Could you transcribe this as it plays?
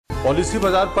Policy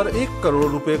बाजार पर 1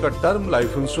 करोड़ रुपए का टर्म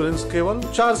लाइफ इंश्योरेंस केवल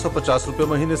 450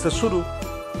 रुपए महीने से शुरू।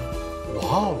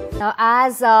 Now,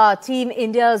 as Team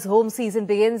India's home season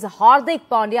begins, Hardik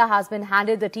Pandya has been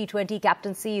handed the T20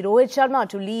 captaincy, Rohit Sharma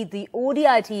to lead the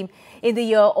ODI team in the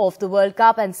year of the World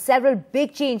Cup, and several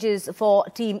big changes for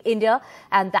Team India,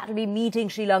 and that will be meeting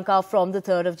Sri Lanka from the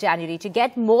 3rd of January. To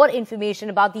get more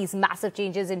information about these massive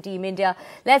changes in Team India,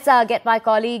 let's get my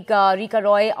colleague Rika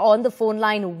Roy on the phone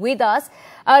line with us.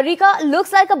 Rika,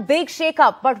 looks like a big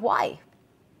shake-up, but why?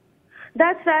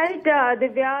 That's right,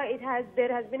 Divya. There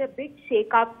has been a big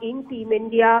shake-up in Team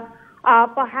India,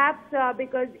 perhaps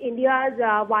because India's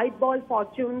white ball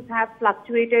fortunes have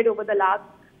fluctuated over the last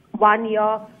 1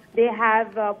 year. They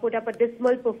have put up a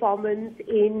dismal performance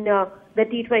in the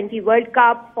T20 World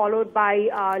Cup, followed by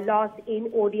loss in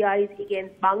ODIs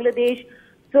against Bangladesh.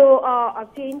 So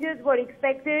changes were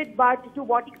expected, but to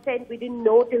what extent we didn't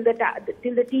know till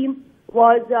the team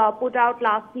was put out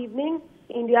last evening.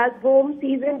 India's home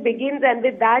season begins, and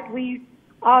with that we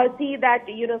see that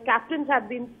captains have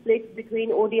been split between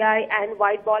ODI and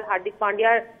white ball. Hardik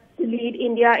Pandya to lead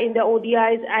India in the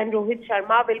ODIs, and Rohit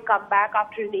Sharma will come back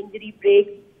after an injury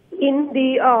break in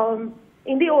the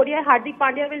ODI. Hardik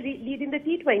Pandya will lead in the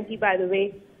T20, by the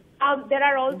way. There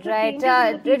are also changes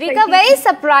in the Rika, very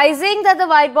surprising that the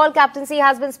white ball captaincy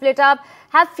has been split up.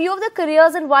 Have few of the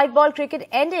careers in white ball cricket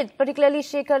ended, particularly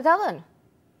Shikhar Dhawan?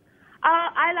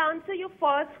 I'll answer your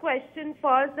first question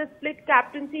first. The split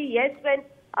captaincy, yes, when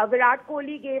Virat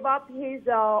Kohli gave up his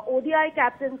ODI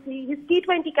captaincy, his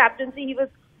T20 captaincy, he was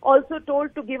also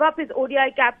told to give up his ODI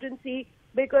captaincy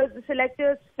because the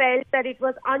selectors felt that it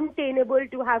was untenable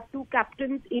to have two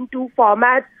captains in two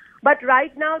formats. But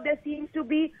right now there seems to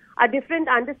be a different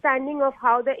understanding of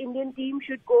how the Indian team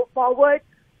should go forward.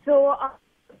 So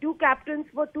two captains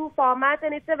for two formats,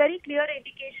 and it's a very clear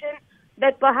indication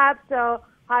that perhaps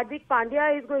Hardik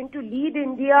Pandya is going to lead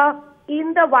India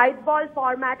in the white ball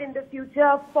format in the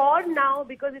future. For now,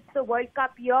 because it's the World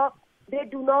Cup year, they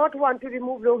do not want to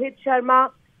remove Rohit Sharma.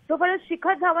 So far as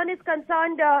Shikhar Dhawan is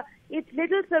concerned, it's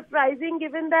little surprising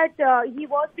given that he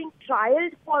was being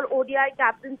trialled for ODI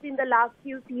captaincy in the last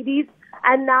few series,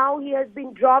 and now he has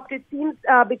been dropped. It seems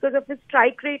because of his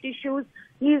strike rate issues,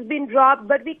 he's been dropped.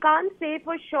 But we can't say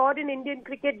for sure in Indian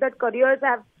cricket that careers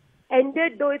have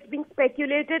ended, though it's being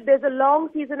speculated. There's a long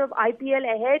season of IPL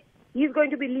ahead. He's going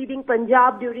to be leading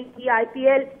Punjab during the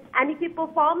IPL. And if he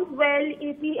performs well,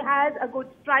 if he has a good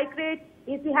strike rate,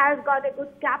 if he has got a good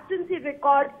captaincy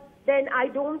record, then I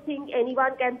don't think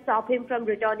anyone can stop him from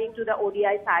returning to the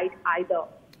ODI side either.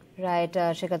 Right,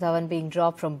 Shikhar Dhawan being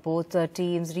dropped from both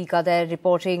teams. Rika there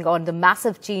reporting on the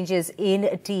massive changes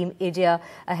in Team India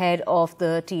ahead of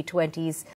the T20s.